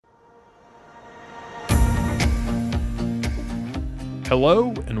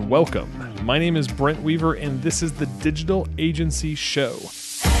Hello and welcome. My name is Brent Weaver, and this is the Digital Agency Show,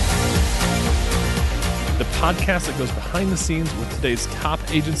 the podcast that goes behind the scenes with today's top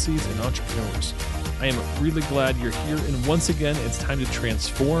agencies and entrepreneurs. I am really glad you're here, and once again, it's time to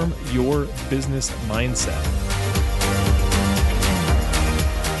transform your business mindset.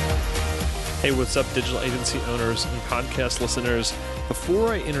 Hey, what's up, digital agency owners and podcast listeners?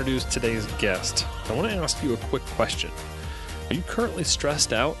 Before I introduce today's guest, I want to ask you a quick question. Are you currently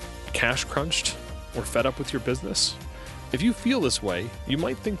stressed out, cash crunched, or fed up with your business? If you feel this way, you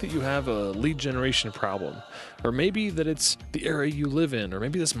might think that you have a lead generation problem, or maybe that it's the area you live in, or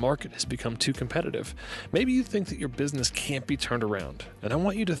maybe this market has become too competitive. Maybe you think that your business can't be turned around, and I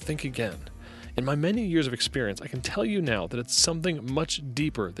want you to think again. In my many years of experience, I can tell you now that it's something much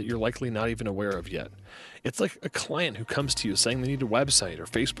deeper that you're likely not even aware of yet. It's like a client who comes to you saying they need a website or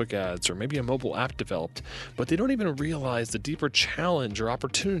Facebook ads or maybe a mobile app developed, but they don't even realize the deeper challenge or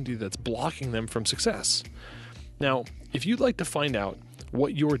opportunity that's blocking them from success. Now, if you'd like to find out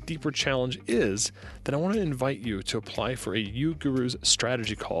what your deeper challenge is, then I want to invite you to apply for a uGurus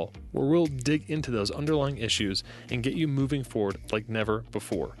strategy call where we'll dig into those underlying issues and get you moving forward like never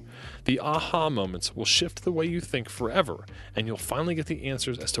before. The aha moments will shift the way you think forever, and you'll finally get the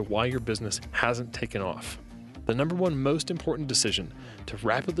answers as to why your business hasn't taken off. The number one most important decision to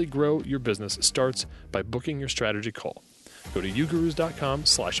rapidly grow your business starts by booking your strategy call. Go to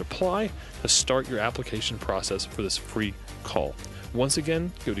ugurus.com/apply to start your application process for this free call. Once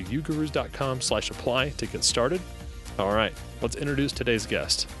again, go to ugurus.com/apply to get started. All right, let's introduce today's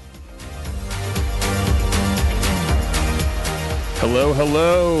guest.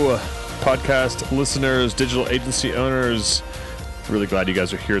 Hello, podcast listeners, digital agency owners. Really glad you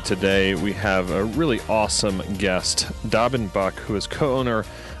guys are here today. We have a really awesome guest, Dobbin Buck, who is co-owner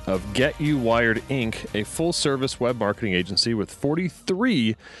of GetUWired Inc., a full-service web marketing agency with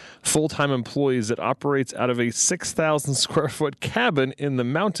 43 full-time employees that operates out of a 6,000 square foot cabin in the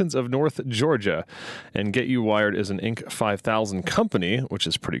mountains of North Georgia. And GetUWired is an Inc. 5000 company, which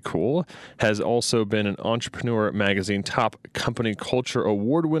is pretty cool. Has also been an Entrepreneur Magazine Top Company Culture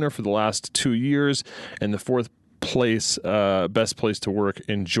Award winner for the last 2 years, and the fourth place, best place to work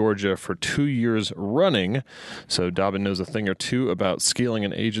in Georgia for 2 years running. So Dobbin knows a thing or two about scaling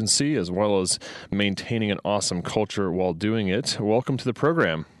an agency as well as maintaining an awesome culture while doing it. Welcome to the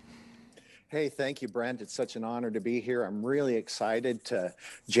program. Hey, thank you, Brent. It's such an honor to be here. I'm really excited to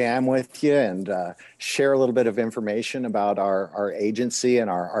jam with you and share a little bit of information about our agency and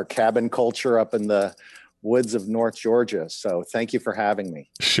our cabin culture up in the woods of North Georgia. So thank you for having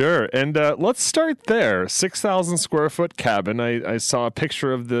me. Sure. And let's start there. 6,000 square foot cabin. I saw a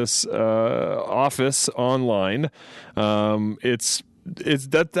picture of this office online. That's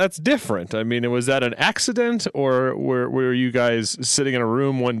different. I mean, was that an accident, or were you guys sitting in a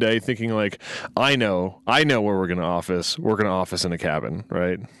room one day thinking like, I know where we're going to office. We're going to office in a cabin,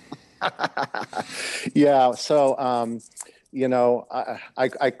 right? Yeah. So,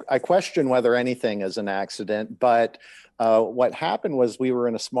 I question whether anything is an accident, but what happened was we were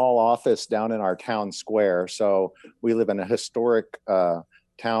in a small office down in our town square. So we live in a historic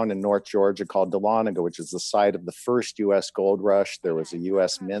town in North Georgia called Dahlonega, which is the site of the first U.S. gold rush. There was a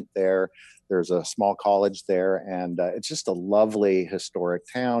U.S. mint there. There's a small college there, and it's just a lovely historic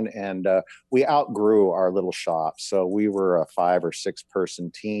town. And we outgrew our little shop. So we were a 5 or 6 person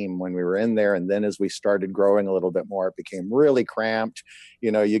team when we were in there. And then as we started growing a little bit more, it became really cramped.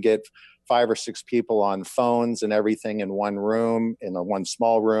 You get 5 or 6 people on phones and everything in one room, in one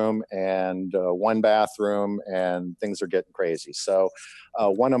small room, and one bathroom, and things are getting crazy. So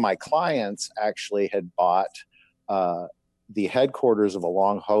one of my clients actually had bought the headquarters of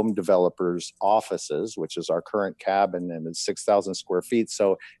Along Home Developers offices, which is our current cabin, and it's 6,000 square feet.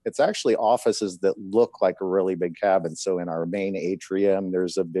 So it's actually offices that look like a really big cabin. So in our main atrium,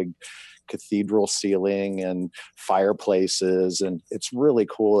 there's a big cathedral ceiling and fireplaces, and it's really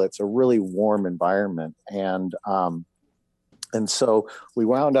cool. It's a really warm environment. And so we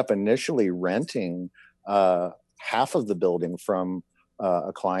wound up initially renting half of the building from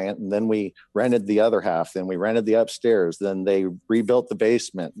a client, and then we rented the other half. Then we rented the upstairs. Then they rebuilt the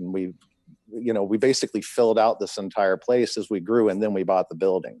basement, and we basically filled out this entire place as we grew, and then we bought the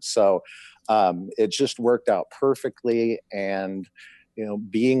building. So it just worked out perfectly. And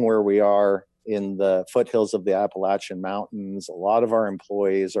being where we are in the foothills of the Appalachian Mountains, a lot of our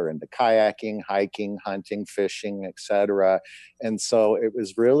employees are into kayaking, hiking, hunting, fishing, etc. And so it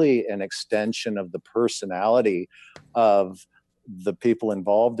was really an extension of the personality of the people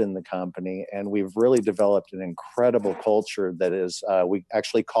involved in the company. And we've really developed an incredible culture that is, we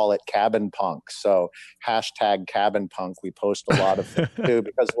actually call it cabin punk. So hashtag cabin punk. We post a lot of things too,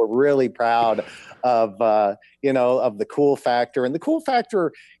 because we're really proud of, of the cool factor. And the cool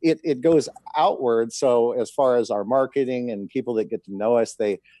factor, it goes outward. So as far as our marketing and people that get to know us,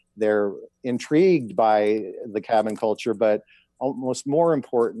 they're intrigued by the cabin culture, but almost more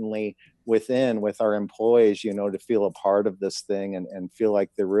importantly, with our employees, to feel a part of this thing and feel like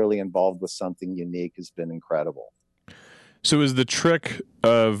they're really involved with something unique has been incredible. So is the trick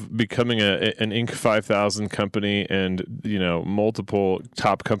of becoming an Inc. 5000 company and, multiple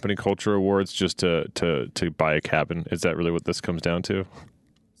top company culture awards just to buy a cabin? Is that really what this comes down to?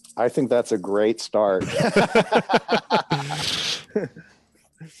 I think that's a great start.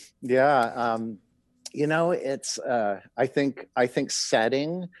 Yeah. It's, I think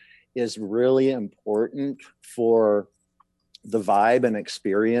setting is really important for the vibe and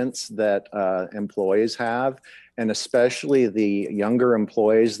experience that employees have, and especially the younger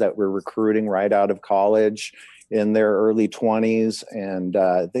employees that we're recruiting right out of college in their early 20s. And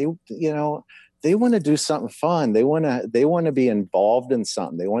they want to do something fun. They want to be involved in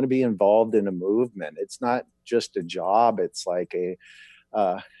something. They want to be involved in a movement. It's not just a job. It's like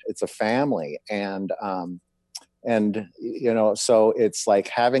it's a family. So it's like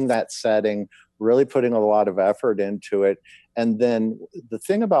having that setting, really putting a lot of effort into it. And then the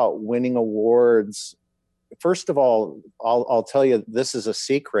thing about winning awards, first of all, I'll tell you, this is a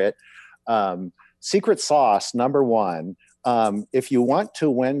secret. Secret sauce, number one. If you want to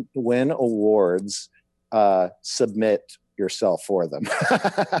win awards, submit yourself for them.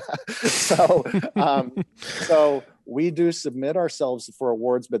 So we do submit ourselves for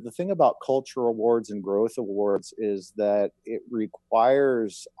awards, but the thing about culture awards and growth awards is that it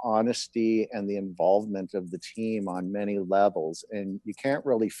requires honesty and the involvement of the team on many levels, and you can't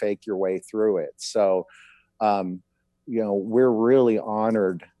really fake your way through it. So, we're really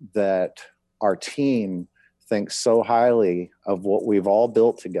honored that our team thinks so highly of what we've all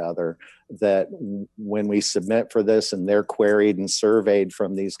built together, that when we submit for this and they're queried and surveyed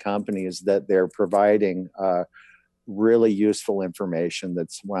from these companies, that they're providing really useful information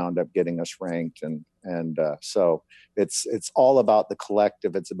that's wound up getting us ranked. So it's all about the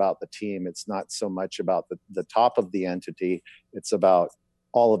collective. It's about the team. It's not so much about the top of the entity. It's about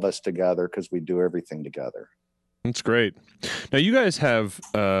all of us together, because we do everything together. That's great. Now, you guys have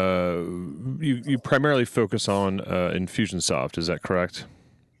you primarily focus on Infusionsoft. Is that correct?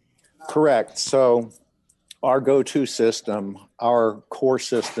 Correct. So our go-to system, our core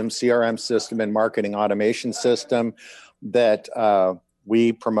system, CRM system and marketing automation system that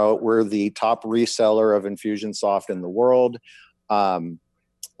we promote, we're the top reseller of Infusionsoft in the world,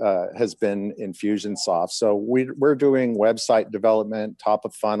 has been Infusionsoft. So we're doing website development, top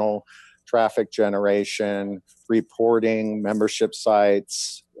of funnel, traffic generation, reporting, membership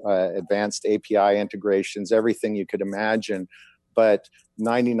sites, advanced API integrations, everything you could imagine. But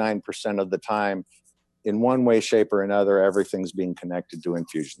 99% of the time, in one way, shape, or another, everything's being connected to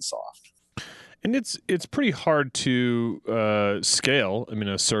Infusionsoft. And it's pretty hard to scale,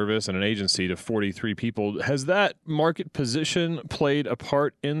 a service and an agency to 43 people. Has that market position played a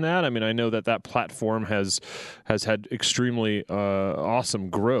part in that? I know that platform has had extremely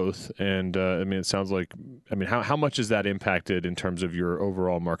awesome growth. And it sounds like, how much has that impacted in terms of your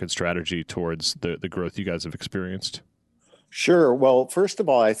overall market strategy towards the growth you guys have experienced? Sure. Well, first of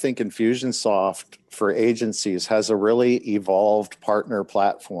all, I think Infusionsoft for agencies has a really evolved partner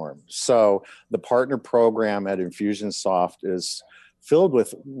platform. So the partner program at Infusionsoft is filled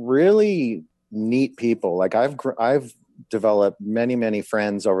with really neat people. Like I've developed many, many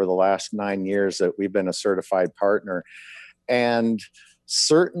friends over the last 9 years that we've been a certified partner. And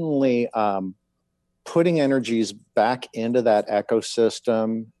certainly putting energies back into that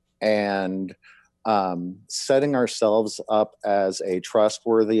ecosystem and setting ourselves up as a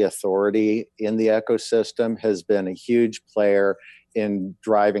trustworthy authority in the ecosystem has been a huge player in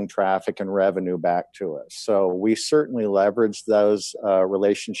driving traffic and revenue back to us. So we certainly leverage those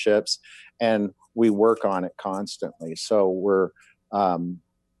relationships, and we work on it constantly. So we're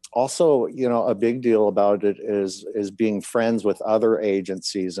also, a big deal about it is being friends with other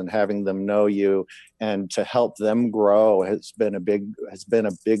agencies and having them know you, and to help them grow has been a big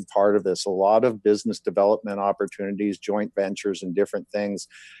part of this. A lot of business development opportunities, joint ventures, and different things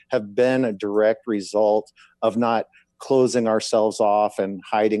have been a direct result of not closing ourselves off and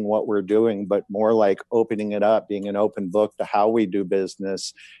hiding what we're doing, but more like opening it up, being an open book to how we do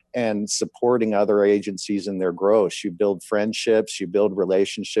business and supporting other agencies in their growth. You build friendships, you build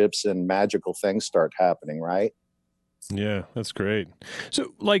relationships, and magical things start happening, right? Yeah, that's great.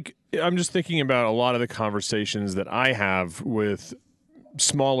 So, like, I'm just thinking about a lot of the conversations that I have with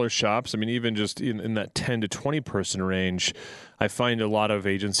smaller shops. I mean, even just in that 10 to 20 person range, I find a lot of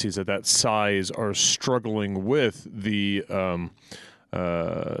agencies at that size are struggling with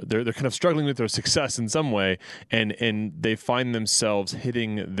they're kind of struggling with their success in some way, and they find themselves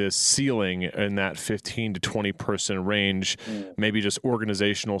hitting this ceiling in that 15 to 20 person range. Maybe just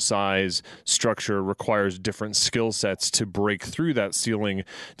organizational size, structure requires different skill sets to break through that ceiling.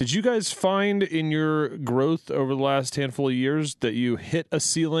 Did you guys find in your growth over the last handful of years that you hit a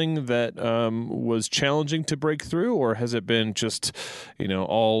ceiling that was challenging to break through, or has it been just,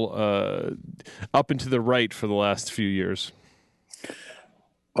 all up and to the right for the last few years?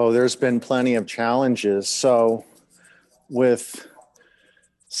 Oh, there's been plenty of challenges. So with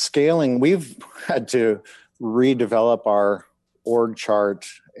scaling, we've had to redevelop our org chart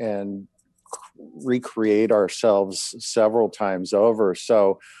and recreate ourselves several times over.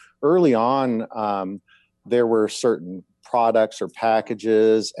 So early on, there were certain products or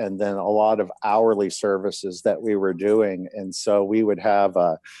packages and then a lot of hourly services that we were doing. And so we would have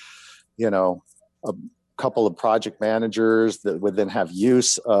a couple of project managers that would then have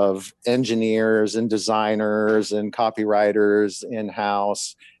use of engineers and designers and copywriters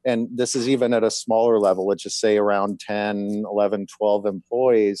in-house. And this is even at a smaller level, let's just say around 10, 11, 12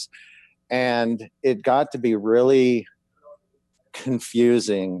 employees. And it got to be really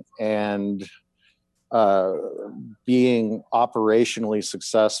confusing and being operationally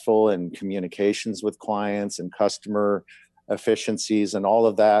successful in communications with clients and customer efficiencies and all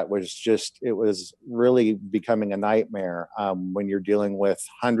of that it was really becoming a nightmare when you're dealing with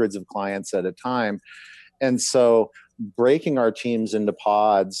hundreds of clients at a time. And so breaking our teams into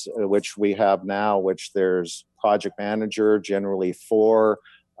pods, which we have now, which there's project manager, generally 4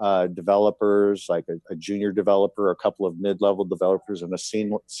 developers, like a junior developer, a couple of mid-level developers, and a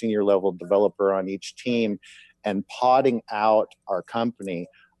senior level developer on each team, and podding out our company.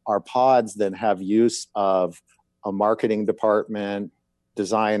 Our pods then have use of a marketing department,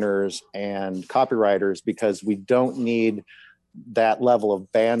 designers, and copywriters, because we don't need that level of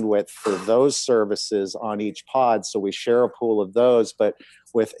bandwidth for those services on each pod. So we share a pool of those. But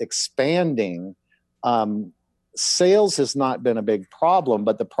with expanding, sales has not been a big problem,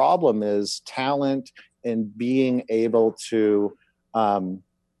 but the problem is talent and being able to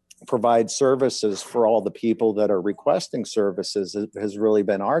provide services for all the people that are requesting services has really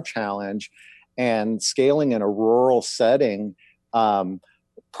been our challenge. And scaling in a rural setting,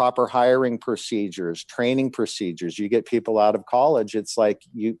 proper hiring procedures, training procedures. You get people out of college, it's like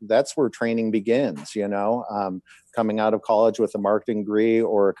that's where training begins, coming out of college with a marketing degree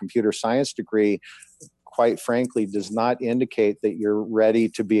or a computer science degree, quite frankly, does not indicate that you're ready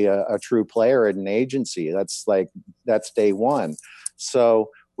to be a true player at an agency. That's day one. So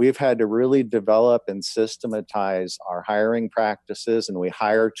we've had to really develop and systematize our hiring practices, and we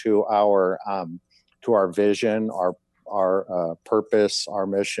hire to our vision, our purpose, our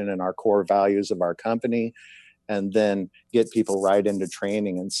mission, and our core values of our company, and then get people right into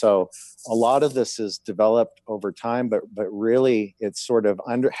training. And so a lot of this is developed over time, but really it's sort of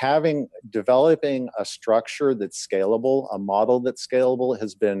developing a structure that's scalable, a model that's scalable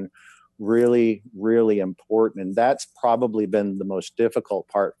has been really, really important. And that's probably been the most difficult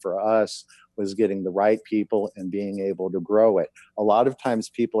part for us, was getting the right people and being able to grow it. A lot of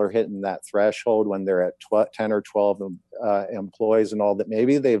times people are hitting that threshold when they're at 10 or 12 employees and all that.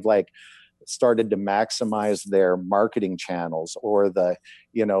 Maybe they've started to maximize their marketing channels or the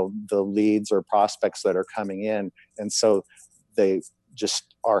leads or prospects that are coming in. And so they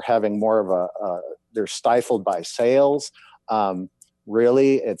just are having more of they're stifled by sales.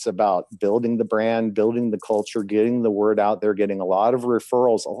 Really, it's about building the brand, building the culture, getting the word out there, getting a lot of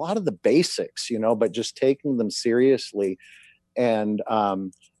referrals, a lot of the basics, but just taking them seriously and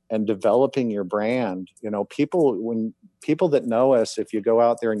developing your brand. When people that know us, if you go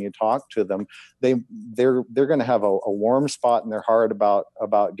out there and you talk to them, they're going to have a warm spot in their heart about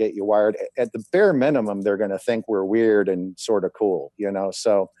GetUWired. At the bare minimum, they're going to think we're weird and sort of cool,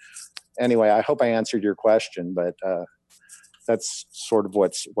 So anyway, I hope I answered your question, but that's sort of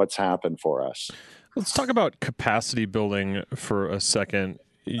what's happened for us. Let's talk about capacity building for a second.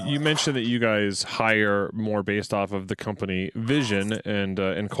 You mentioned that you guys hire more based off of the company vision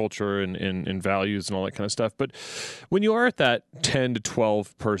and culture and values and all that kind of stuff. But when you are at that 10 to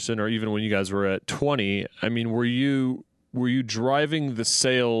 12 person, or even when you guys were at 20, I mean, were you were you driving the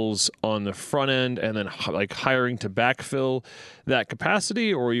sales on the front end and then like hiring to backfill that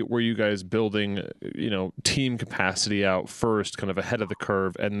capacity, or were you guys building, team capacity out first, kind of ahead of the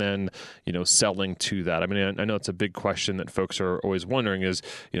curve, and then, selling to that? I mean, I know it's a big question that folks are always wondering is,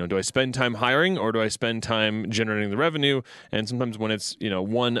 do I spend time hiring or do I spend time generating the revenue? And sometimes when it's,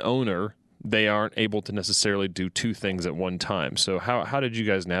 one owner, they aren't able to necessarily do two things at one time. So how did you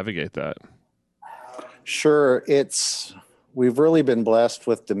guys navigate that? Sure. We've really been blessed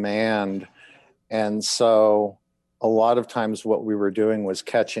with demand. And so a lot of times what we were doing was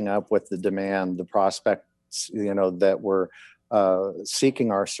catching up with the demand, the prospects, that were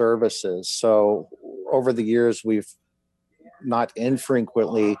seeking our services. So over the years, we've not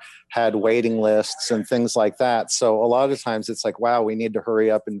infrequently had waiting lists and things like that. So a lot of times it's like, wow, we need to hurry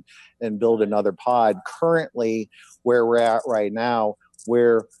up and build another pod. Currently, where we're at right now,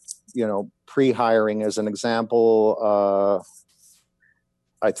 we're, pre-hiring as an example.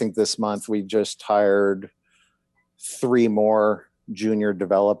 I think this month we just hired 3 more junior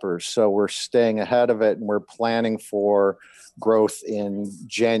developers. So we're staying ahead of it, and we're planning for growth in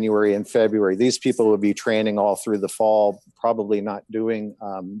January and February. These people will be training all through the fall, probably not doing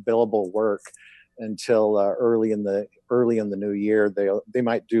billable work until early in the new year. They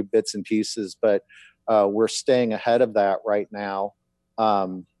might do bits and pieces, but we're staying ahead of that right now.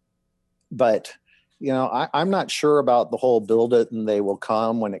 But I'm not sure about the whole build it and they will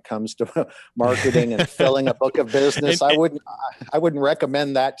come when it comes to marketing and filling a book of business. I wouldn't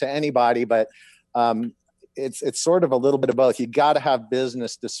recommend that to anybody, but it's sort of a little bit of both. You got to have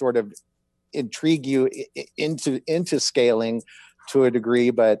business to sort of intrigue you into scaling to a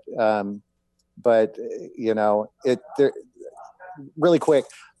degree, but really quick.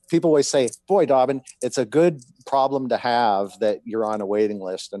 People always say, boy, Dobbin, it's a good problem to have that you're on a waiting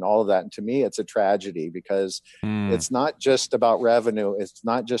list and all of that. And to me, it's a tragedy because it's not just about revenue. It's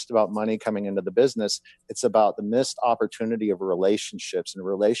not just about money coming into the business. It's about the missed opportunity of relationships. And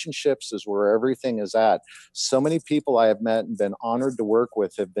relationships is where everything is at. So many people I have met and been honored to work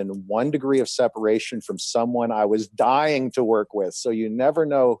with have been 1 degree of separation from someone I was dying to work with. So you never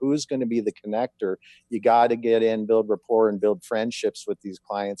know who's going to be the connector. You got to get in, build rapport, and build friendships with these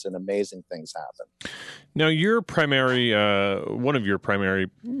clients, and amazing things happen. Now, one of your primary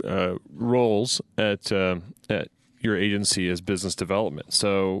roles at your agency is business development.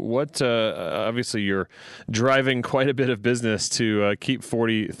 So obviously you're driving quite a bit of business to keep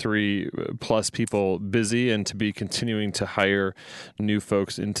 43 plus people busy and to be continuing to hire new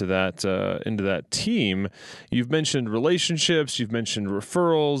folks into that team. You've mentioned relationships, you've mentioned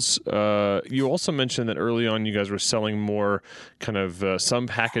referrals. You also mentioned that early on you guys were selling more kind of some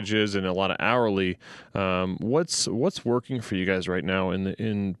packages and a lot of hourly. What's working for you guys right now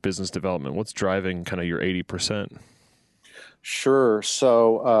in business development? What's driving kind of your 80%? Sure.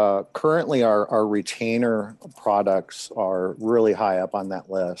 So currently our retainer products are really high up on that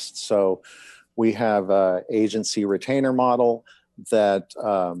list. So we have an agency retainer model that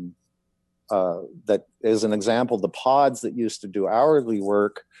is an example. The pods that used to do hourly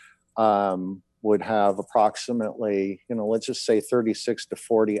work would have approximately, let's just say 36 to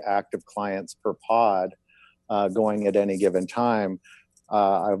 40 active clients per pod going at any given time. We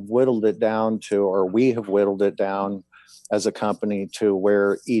have whittled it down as a company to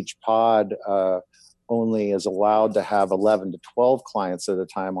where each pod only is allowed to have 11 to 12 clients at a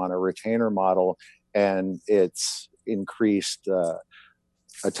time on a retainer model. And it's increased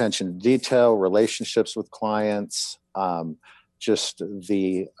attention to detail, relationships with clients, just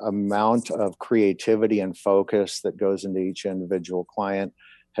the amount of creativity and focus that goes into each individual client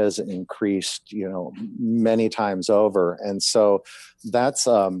has increased, many times over. And so that's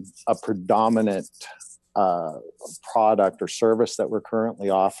a predominant product or service that we're currently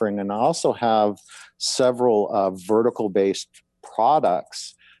offering. And I also have several vertical-based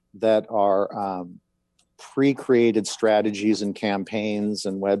products that are pre-created strategies and campaigns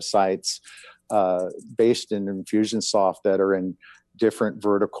and websites based in Infusionsoft that are in different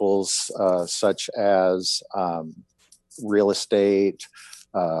verticals such as real estate,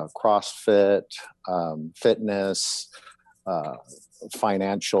 CrossFit, fitness,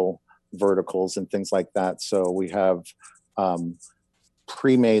 financial verticals and things like that. So we have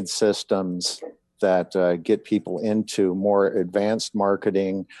pre-made systems that get people into more advanced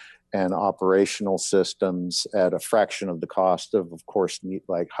marketing and operational systems at a fraction of the cost of course,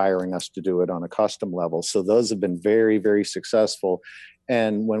 like hiring us to do it on a custom level. So those have been very, very successful.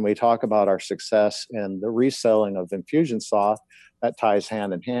 And when we talk about our success and the reselling of Infusionsoft, that ties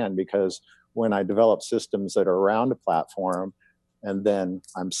hand in hand because when I develop systems that are around a platform, and then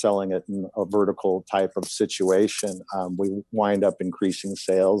I'm selling it in a vertical type of situation, we wind up increasing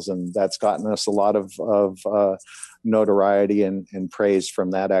sales, and that's gotten us a lot of notoriety and praise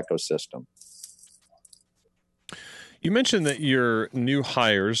from that ecosystem. You mentioned that your new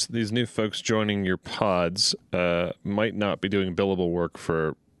hires, these new folks joining your pods, might not be doing billable work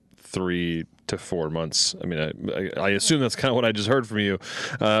for 3 to 4 months. I mean, I assume that's kind of what I just heard from you,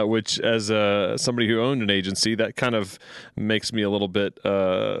 which as somebody who owned an agency, that kind of makes me a little bit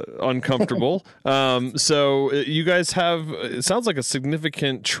uncomfortable. So you guys have, it sounds like a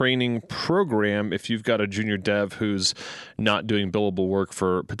significant training program if you've got a junior dev who's not doing billable work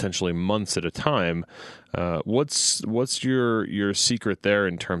for potentially months at a time. What's your secret there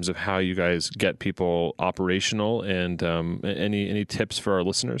in terms of how you guys get people operational, and any tips for our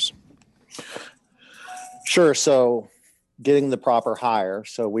listeners? Sure. So getting the proper hire.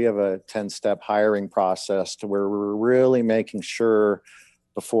 So we have a 10-step hiring process to where we're really making sure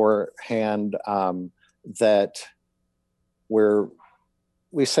beforehand that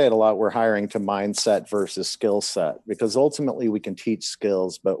we say it a lot, we're hiring to mindset versus skill set, because ultimately we can teach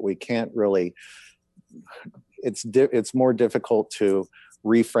skills, but we can't really, it's more difficult to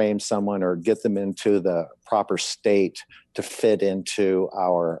reframe someone or get them into the proper state to fit into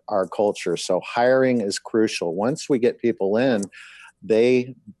our culture. So hiring is crucial. Once we get people in,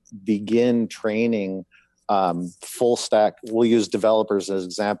 they begin training full stack. We'll use developers as an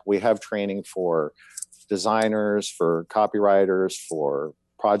example. We have training for designers, for copywriters, for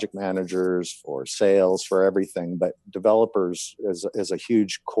project managers, for sales, for everything. But developers is a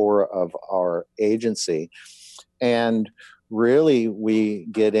huge core of our agency. And really, we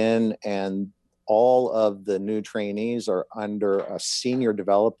get in, and all of the new trainees are under a senior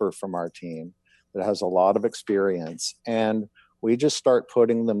developer from our team that has a lot of experience. And we just start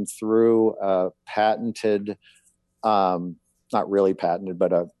putting them through a patented, not really patented,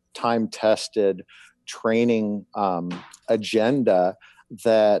 but a time-tested training agenda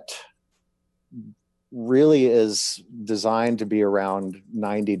that really is designed to be around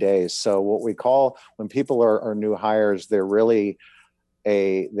 90 days. So what we call, when people are new hires, they're really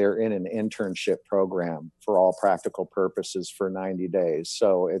they're in an internship program for all practical purposes for 90 days.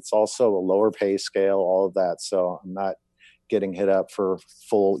 So it's also a lower pay scale, all of that. So I'm not getting hit up for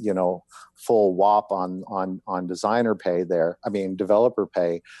full whop on designer pay there. I mean, developer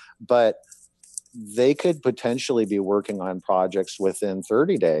pay, but they could potentially be working on projects within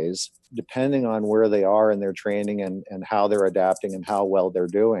 30 days, depending on where they are in their training and how they're adapting and how well they're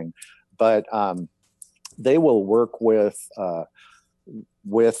doing. But they will work with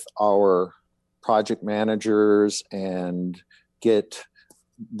our project managers and get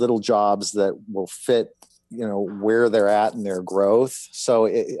little jobs that will fit, where they're at in their growth. So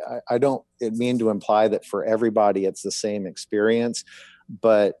I don't mean to imply that for everybody it's the same experience,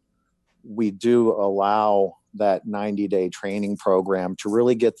 but we do allow that 90-day training program to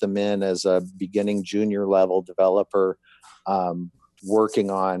really get them in as a beginning junior level developer,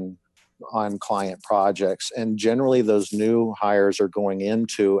 working on client projects. And generally those new hires are going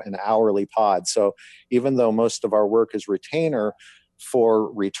into an hourly pod. So even though most of our work is retainer,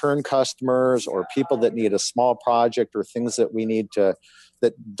 for return customers or people that need a small project or things that we need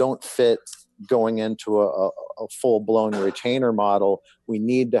that don't fit going into a full-blown retainer model, we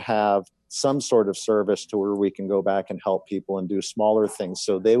need to have some sort of service to where we can go back and help people and do smaller things.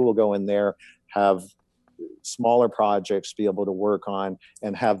 So they will go in there, have smaller projects, be able to work on,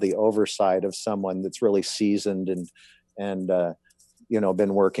 and have the oversight of someone that's really seasoned and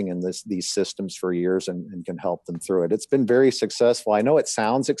been working in these systems for years and can help them through it. It's been very successful. I know it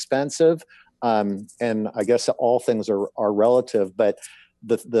sounds expensive, and I guess all things are relative, but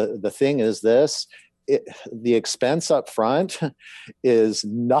the thing is this: the expense up front is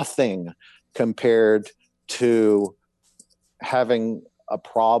nothing compared to having a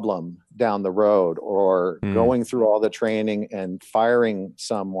problem down the road, or going through all the training and firing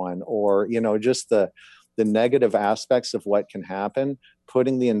someone, or just the negative aspects of what can happen.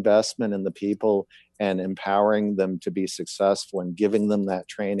 Putting the investment in the people and empowering them to be successful and giving them that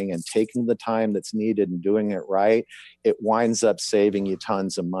training and taking the time that's needed and doing it right, it winds up saving you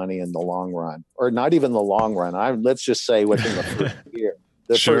tons of money in the long run, or not even the long run. Let's just say within the first year.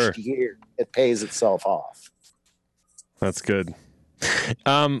 First year, it pays itself off. That's good.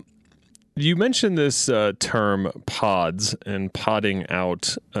 You mentioned this term pods, and podding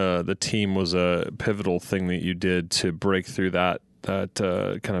out the team was a pivotal thing that you did to break through that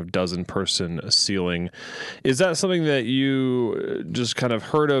kind of dozen person ceiling. Is that something that you just kind of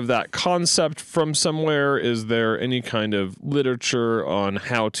heard of that concept from somewhere? Is there any kind of literature on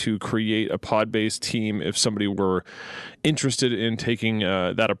how to create a pod-based team if somebody were interested in taking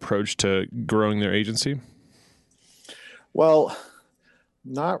that approach to growing their agency? Well,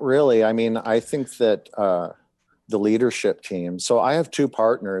 not really. I mean, I think that the leadership team. So I have two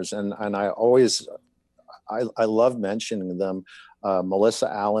partners, and I love mentioning them, Melissa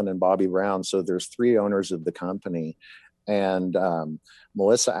Allen and Bobby Brown. So there's three owners of the company, and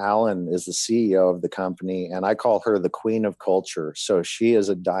Melissa Allen is the CEO of the company, and I call her the queen of culture. So she is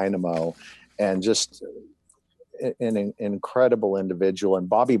a dynamo and just an incredible individual. And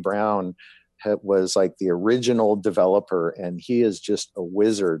Bobby Brown was like the original developer, and he is just a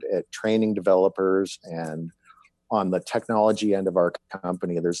wizard at training developers and on the technology end of our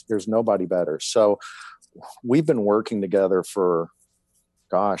company. There's nobody better. So we've been working together for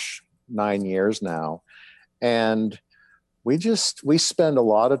 9 years now, and we spend a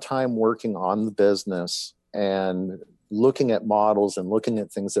lot of time working on the business and looking at models and looking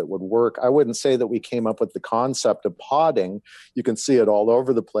at things that would work. I wouldn't say that we came up with the concept of podding. You can see it all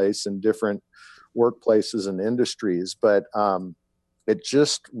over the place in different workplaces and industries, but it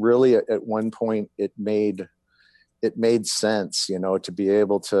just really at one point it made sense, to be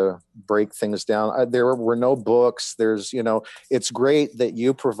able to break things down. There were no books. It's great that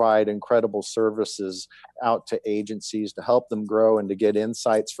you provide incredible services out to agencies to help them grow and to get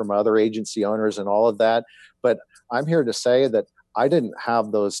insights from other agency owners and all of that. But I'm here to say that I didn't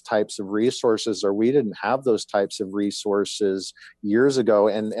have those types of resources, or we didn't have those types of resources years ago.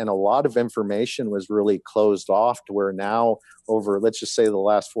 And a lot of information was really closed off to where now over, let's just say the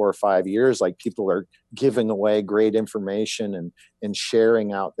last 4 or 5 years, like people are giving away great information and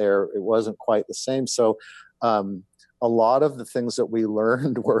sharing out there. It wasn't quite the same. So a lot of the things that we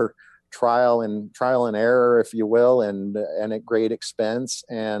learned were trial and error, if you will, and at great expense.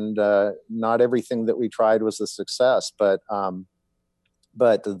 And not everything that we tried was a success, but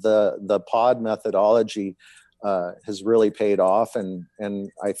the pod methodology has really paid off, and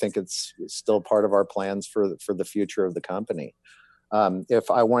I think it's still part of our plans for the future of the company.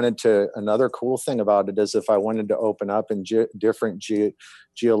 If I wanted to, another cool thing about it is if I wanted to open up in different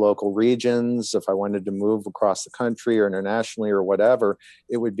geolocal regions, if I wanted to move across the country or internationally or whatever,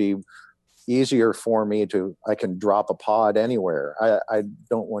 it would be easier for me I can drop a pod anywhere. I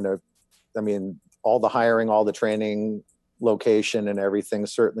don't want to, all the hiring, all the training, location and everything,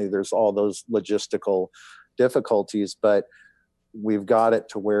 certainly there's all those logistical difficulties, but we've got it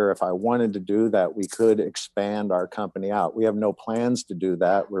to where if I wanted to do that, we could expand our company out. We have no plans to do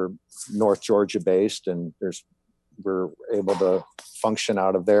that. We're North Georgia based, and we're able to function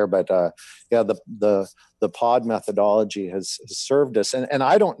out of there. But the pod methodology has served us. And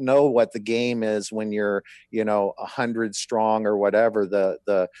I don't know what the game is when you're 100 strong or whatever.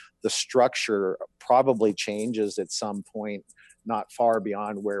 The structure probably changes at some point, not far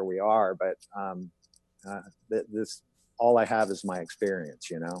beyond where we are. But this all I have is my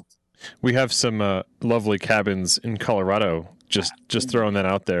experience. We have some lovely cabins in Colorado. Just throwing that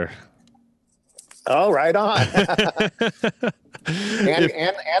out there. Oh, right on.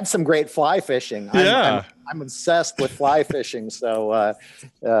 and some great fly fishing. I'm obsessed with fly fishing. So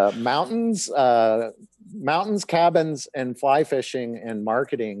mountains, cabins, and fly fishing and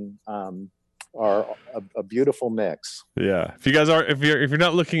marketing are a beautiful mix. Yeah. If you guys if you're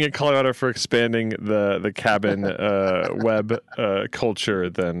not looking at Colorado for expanding the cabin web culture,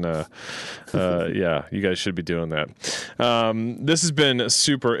 then you guys should be doing that. This has been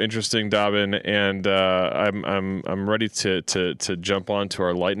super interesting, Dobbin, and I'm ready to jump on to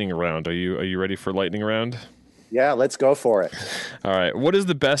our lightning round. Are you ready for lightning round? Yeah, let's go for it. All right. What is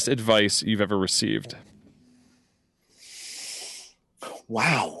the best advice you've ever received?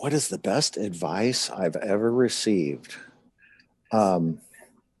 Wow, what is the best advice I've ever received?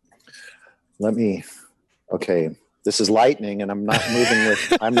 This is lightning, and I'm not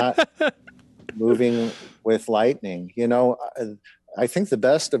moving with lightning. I think the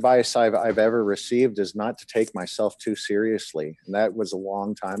best advice I've ever received is not to take myself too seriously. And that was a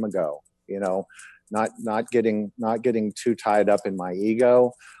long time ago, not getting too tied up in my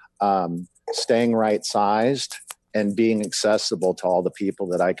ego, staying right sized, and being accessible to all the people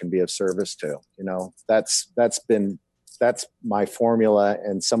that I can be of service to. That's my formula.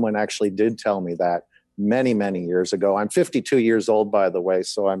 And someone actually did tell me that many, many years ago. I'm 52 years old, by the way.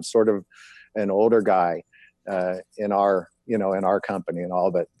 So I'm sort of an older guy in our company and all,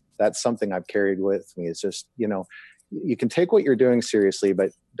 but that's something I've carried with me. Is just, you can take what you're doing seriously,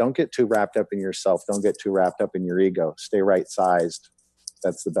 but don't get too wrapped up in yourself. Don't get too wrapped up in your ego. Stay right-sized.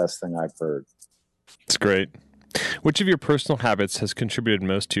 That's the best thing I've heard. That's great. Which of your personal habits has contributed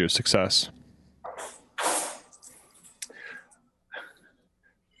most to your success?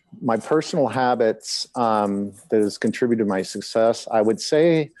 My personal habits that has contributed to my success, I would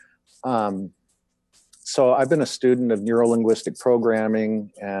say, so I've been a student of neuro-linguistic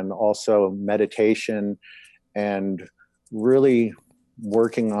programming and also meditation, and really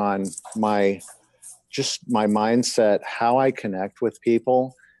working on my mindset, how I connect with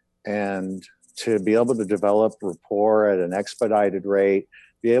people, and to be able to develop rapport at an expedited rate,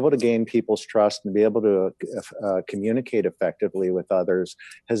 be able to gain people's trust and be able to communicate effectively with others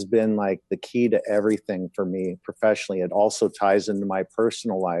has been like the key to everything for me professionally. It also ties into my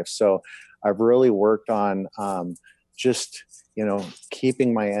personal life. So I've really worked on just,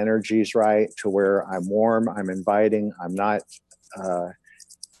 keeping my energies right to where I'm warm, I'm inviting, I'm not,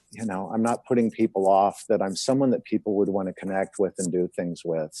 I'm not putting people off, that I'm someone that people would want to connect with and do things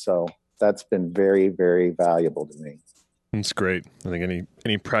with. So that's been very, very valuable to me. That's great. I think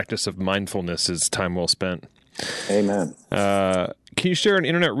any practice of mindfulness is time well spent. Amen. Can you share an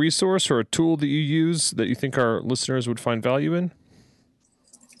internet resource or a tool that you use that you think our listeners would find value in?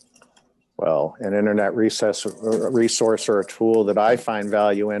 Well, an internet resource or a tool that I find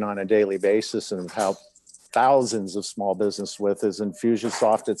value in on a daily basis and help thousands of small business with is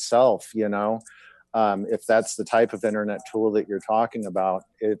Infusionsoft itself. If that's the type of internet tool that you're talking about,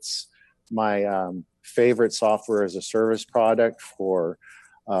 it's my favorite software as a service product for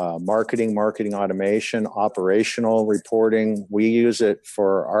marketing automation, operational reporting. We use it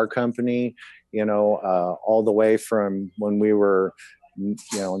for our company, all the way from when we were,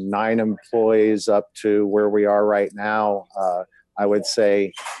 9 employees up to where we are right now. I would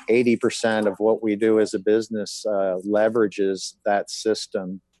say 80% of what we do as a business leverages that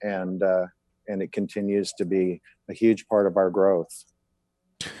system, and it continues to be a huge part of our growth.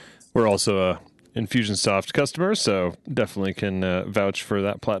 We're also a Infusionsoft customer, so definitely can vouch for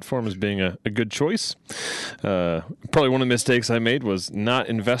that platform as being a good choice. Probably one of the mistakes I made was not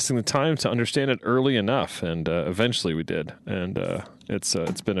investing the time to understand it early enough, and eventually we did. And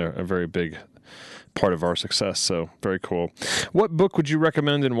it's been a very big part of our success, so very cool. What book would you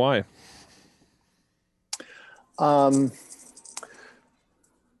recommend and why? Gosh,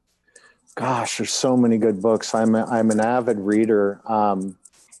 there's so many good books. I'm an avid reader.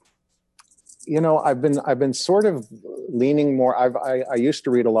 I've been sort of leaning more. I used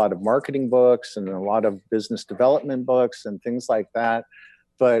to read a lot of marketing books and a lot of business development books and things like that.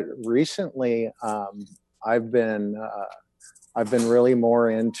 But recently, I've been really more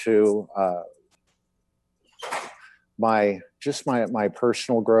into my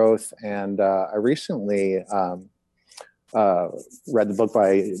personal growth. And I recently read the book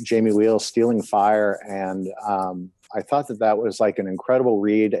by Jamie Wheal, Stealing Fire, and I thought that was like an incredible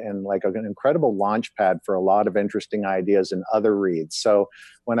read and like an incredible launch pad for a lot of interesting ideas and other reads. So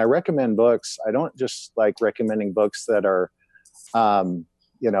when I recommend books, I don't just like recommending books that are,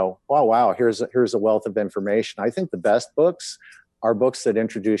 wow, here's a wealth of information. I think the best books are books that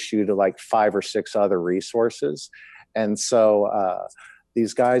introduce you to like 5 or 6 other resources. And so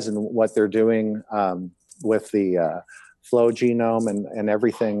these guys and what they're doing with the flow genome and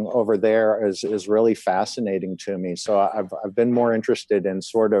everything over there is really fascinating to me. So I've been more interested in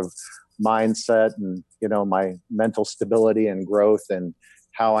sort of mindset and, my mental stability and growth and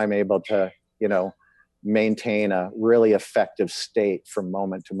how I'm able to, maintain a really effective state from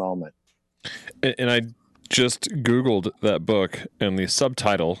moment to moment. And I just Googled that book, and the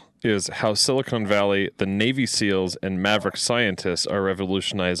subtitle is How Silicon Valley, the Navy SEALs, and Maverick Scientists Are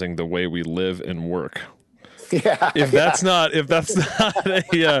Revolutionizing the Way We Live and Work. Yeah. If that's not a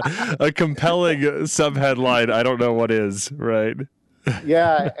compelling subheadline, I don't know what is, right?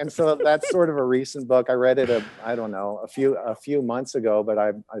 Yeah, and so that's sort of a recent book. I read it a few months ago, but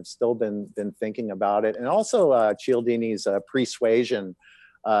I've still been thinking about it. And also Cialdini's Persuasion.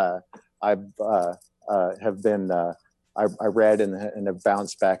 I read and have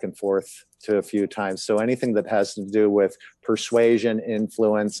bounced back and forth to a few times. So anything that has to do with persuasion,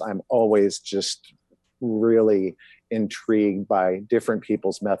 influence, I'm always just really intrigued by different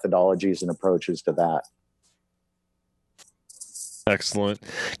people's methodologies and approaches to that. Excellent.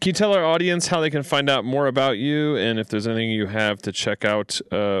 Can you tell our audience how they can find out more about you and if there's anything you have to check out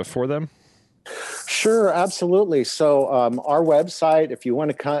for them? Sure, absolutely. So our website, if you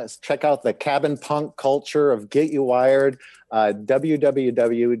want to check out the cabin punk culture of GetUWired,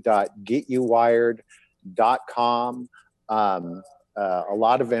 www.getuwired.com. a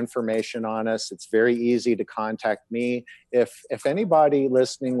lot of information on us. It's very easy to contact me. If anybody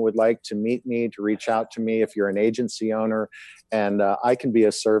listening would like to meet me, to reach out to me, if you're an agency owner and I can be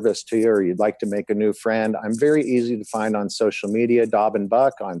a service to you, or you'd like to make a new friend, I'm very easy to find on social media, Dobbin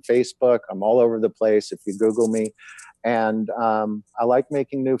Buck on Facebook. I'm all over the place if you Google me. And I like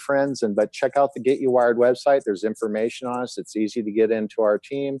making new friends. But check out the GetUWired website. There's information on us. It's easy to get into our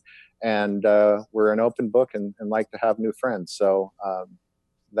team. And we're an open book and like to have new friends. So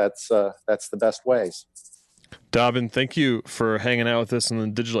that's the best ways. Dobbin, thank you for hanging out with us on the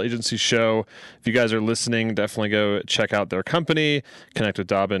Digital Agency Show. If you guys are listening, definitely go check out their company, connect with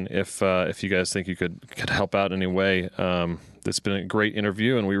Dobbin if you guys think you could help out in any way. It's been a great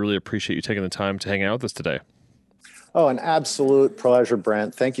interview, and we really appreciate you taking the time to hang out with us today. Oh, an absolute pleasure,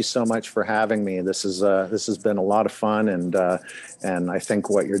 Brent. Thank you so much for having me. This has been a lot of fun, and I think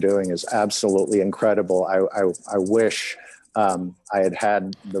what you're doing is absolutely incredible. I wish I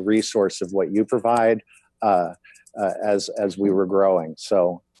had the resource of what you provide as we were growing.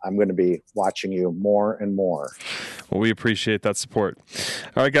 So I'm going to be watching you more and more. Well, we appreciate that support.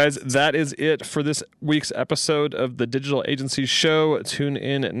 All right, guys, that is it for this week's episode of the Digital Agency Show. Tune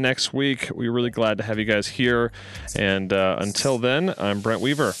in next week. We're really glad to have you guys here. And until then, I'm Brent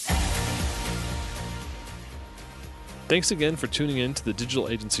Weaver. Thanks again for tuning in to the Digital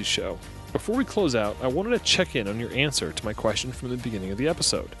Agency Show. Before we close out, I wanted to check in on your answer to my question from the beginning of the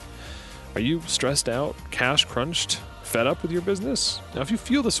episode. Are you stressed out, cash crunched, fed up with your business? Now, if you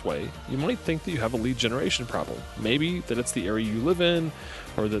feel this way, you might think that you have a lead generation problem. Maybe that it's the area you live in,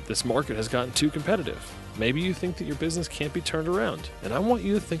 or that this market has gotten too competitive. Maybe you think that your business can't be turned around. And I want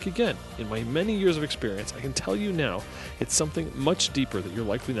you to think again. In my many years of experience, I can tell you now it's something much deeper that you're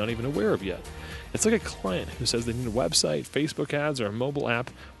likely not even aware of yet. It's like a client who says they need a website, Facebook ads, or a mobile app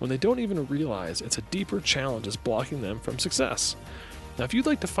when they don't even realize it's a deeper challenge that's blocking them from success. Now, if you'd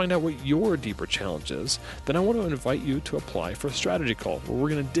like to find out what your deeper challenge is, then I want to invite you to apply for a strategy call where we're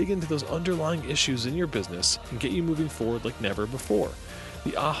going to dig into those underlying issues in your business and get you moving forward like never before.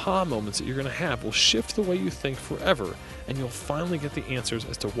 The aha moments that you're going to have will shift the way you think forever, and you'll finally get the answers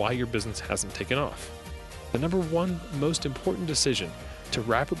as to why your business hasn't taken off. The number one most important decision to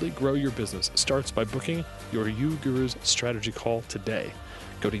rapidly grow your business starts by booking your UGurus strategy call today.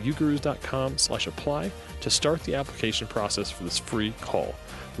 Go to ugurus.com/apply to start the application process for this free call.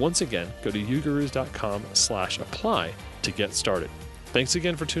 Once again, go to ugurus.com/apply to get started. Thanks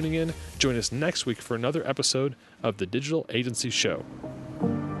again for tuning in. Join us next week for another episode of the Digital Agency Show.